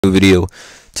New video.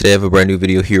 Today I have a brand new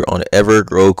video here on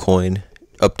Evergrowcoin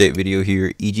update video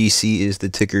here. EGC is the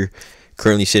ticker,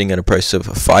 currently sitting at a price of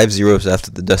 5 zeros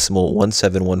after the decimal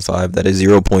 1715. That is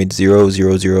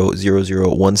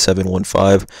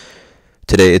 0.000001715.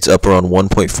 Today it's up around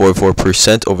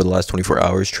 1.44% over the last 24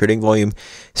 hours. Trading volume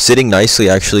sitting nicely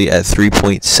actually at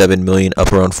 3.7 million,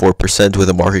 up around 4% with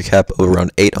a market cap of around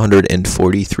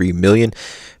 843 million.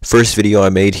 First video I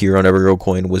made here on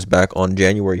EverGrowcoin was back on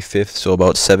January 5th, so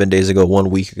about 7 days ago,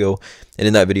 1 week ago. And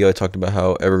in that video I talked about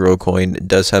how EverGrowcoin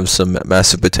does have some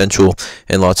massive potential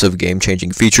and lots of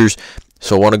game-changing features.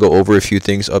 So I want to go over a few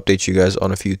things, update you guys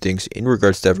on a few things in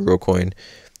regards to EverGrowcoin,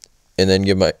 and then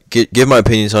give my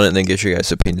opinions on it, and then get your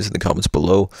guys' opinions in the comments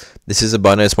below. This is a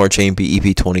Binance Smart Chain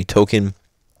BEP20 token.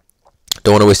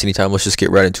 Don't want to waste any time. Let's just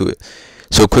get right into it.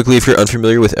 So quickly, if you're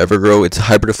unfamiliar with EverGrow, it's a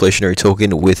hyperinflationary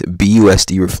token with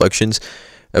BUSD reflections.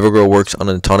 EverGrow works on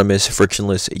an autonomous,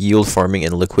 frictionless yield farming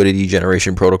and liquidity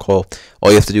generation protocol. All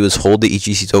you have to do is hold the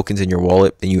EGC tokens in your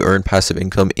wallet, and you earn passive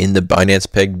income in the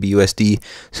Binance pegged BUSD.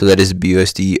 So that is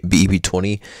BUSD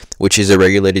BEP20, which is a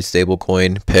regulated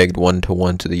stablecoin pegged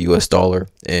 1-to-1 to the US dollar.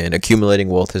 And accumulating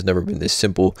wealth has never been this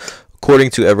simple, according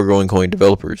to Evergrowcoin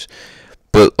developers.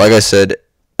 But like I said,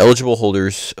 eligible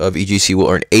holders of EGC will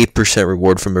earn 8%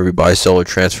 reward from every buy, sell, or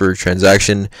transfer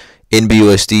transaction in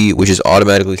BUSD, which is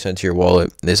automatically sent to your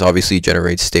wallet. This obviously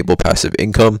generates stable passive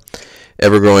income.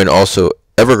 EverGrow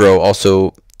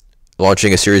also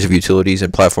launching a series of utilities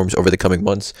and platforms over the coming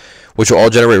months, which will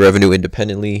all generate revenue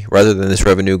independently rather than this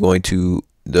revenue going to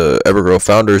the EverGrow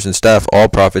founders and staff. All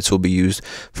profits will be used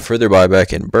for further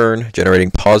buyback and burn,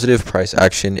 generating positive price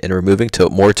action and removing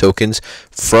more tokens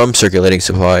from circulating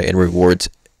supply and rewards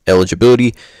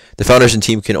eligibility. The founders and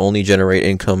team can only generate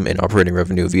income and operating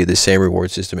revenue via the same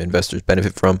reward system investors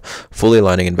benefit from, fully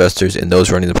aligning investors and those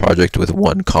running the project with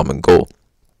one common goal.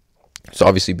 So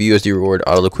obviously BUSD reward,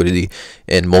 auto liquidity,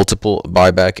 and multiple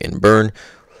buyback and burn.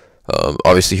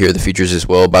 Obviously here are the features as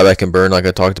well. Buyback and burn, like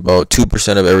I talked about,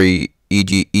 2% of every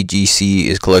EGC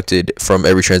is collected from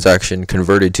every transaction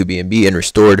converted to BNB and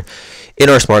restored in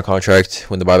our smart contract.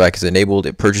 When the buyback is enabled,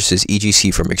 it purchases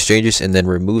EGC from exchanges and then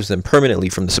removes them permanently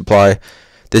from the supply.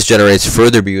 This generates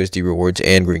further BUSD rewards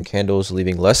and green candles,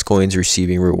 leaving less coins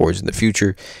receiving rewards in the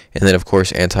future. And then, of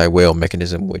course, anti-whale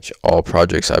mechanism, which all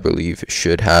projects, I believe,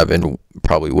 should have and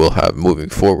probably will have moving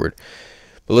forward.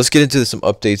 But let's get into some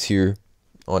updates here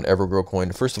on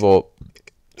EverGrowcoin. First of all,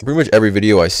 pretty much every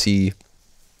video I see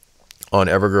on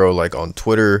EverGrow, like on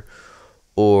Twitter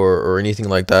or anything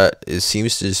like that, it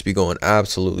seems to just be going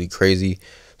absolutely crazy.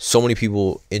 So many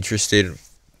people interested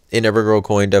in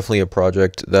EverGrowcoin. Definitely a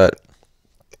project that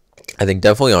I think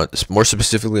more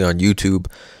specifically on YouTube,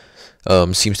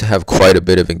 seems to have quite a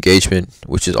bit of engagement,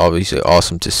 which is obviously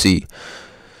awesome to see.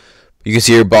 You can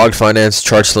see here bogged finance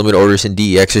charts limit orders in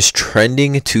DEX is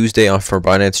trending Tuesday for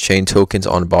Binance chain tokens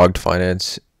on bogged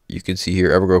finance. You can see here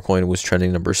EverGrowcoin was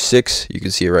trending number 6. You can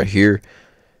see it right here,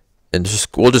 and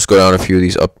we'll just go down a few of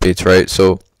these updates, right?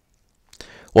 So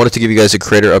wanted to give you guys a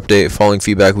creator update. Following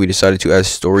feedback, we decided to add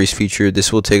stories feature.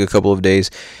 This will take a couple of days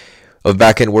of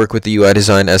back-end work with the UI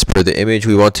design as per the image.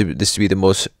 We want this to be the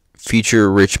most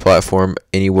feature-rich platform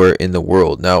anywhere in the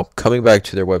world. Now, coming back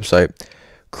to their website,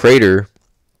 Creator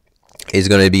is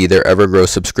going to be their EverGrow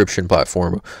subscription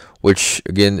platform, which,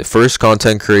 again, the first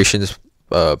content creations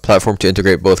platform to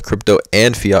integrate both crypto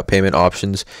and fiat payment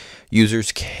options.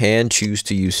 Users can choose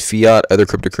to use fiat, other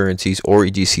cryptocurrencies, or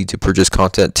EGC to purchase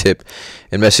content, tip,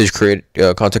 and message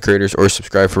content creators, or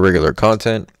subscribe for regular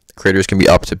content. Creators can be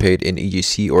opted to paid in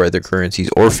EGC or other currencies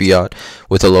or fiat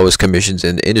with the lowest commissions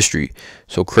in the industry.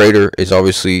 So Creator is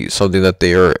obviously something that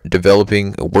they are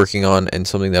developing, working on, and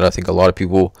something that I think a lot of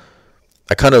people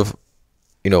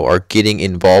are getting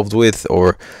involved with,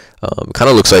 or kind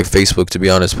of looks like Facebook, to be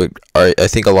honest. But I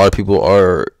think a lot of people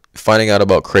are finding out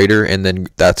about Creator, and then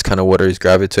that's kind of what is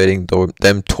gravitating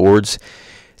them towards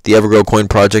the EverGrowcoin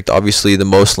project. Obviously, the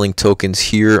most linked tokens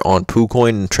here on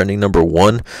PooCoin, trending number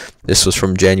 1. This was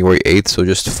from January 8th, so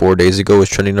just 4 days ago was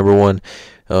trending number 1.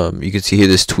 You can see here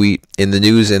this tweet: in the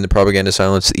news and the propaganda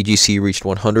silence, EGC reached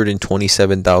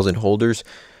 127,000 holders,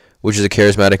 which is a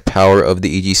charismatic power of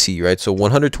the EGC, right? So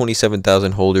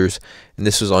 127,000 holders, and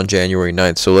this was on January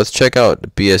 9th. So let's check out the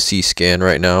BSC scan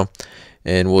right now,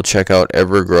 and we'll check out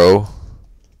EverGrow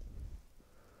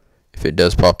if it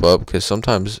does pop up, because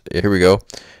sometimes, here we go.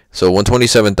 So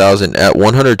 127,000 at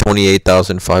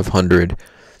 128,500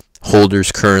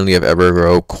 holders currently of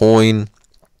EverGrowcoin,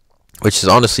 which is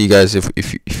honestly, you guys,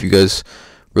 if you guys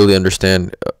really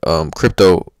understand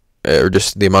crypto, or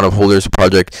just the amount of holders of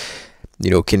project,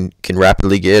 can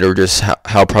rapidly get, or just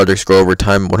how projects grow over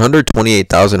time.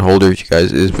 128,000 holders, you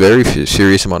guys, is very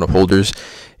serious amount of holders,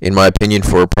 in my opinion,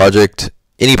 for a project.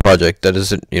 Any project that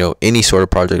isn't, any sort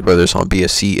of project, whether it's on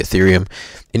BSC, Ethereum,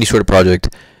 any sort of project.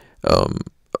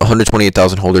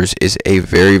 128,000 holders is a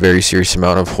very, very serious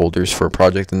amount of holders for a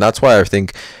project, and that's why I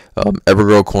think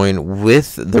EverGrowcoin,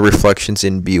 with the reflections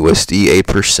in BUSD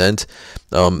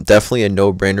 8%, definitely a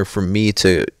no-brainer for me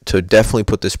to definitely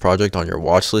put this project on your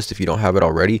watch list if you don't have it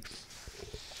already.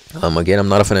 Again, I'm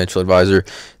not a financial advisor.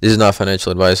 This is not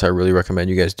financial advice. I really recommend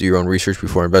you guys do your own research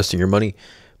before investing your money.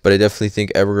 But I definitely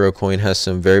think EverGrowcoin has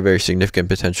some very, very significant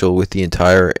potential with the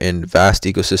entire and vast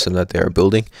ecosystem that they are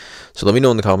building. So let me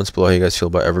know in the comments below how you guys feel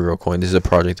about EverGrowcoin. This is a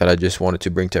project that I just wanted to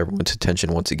bring to everyone's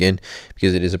attention once again,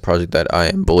 because it is a project that I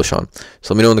am bullish on.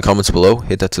 So let me know in the comments below.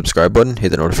 Hit that subscribe button, hit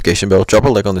the notification bell, drop a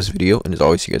like on this video, and as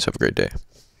always, you guys have a great day.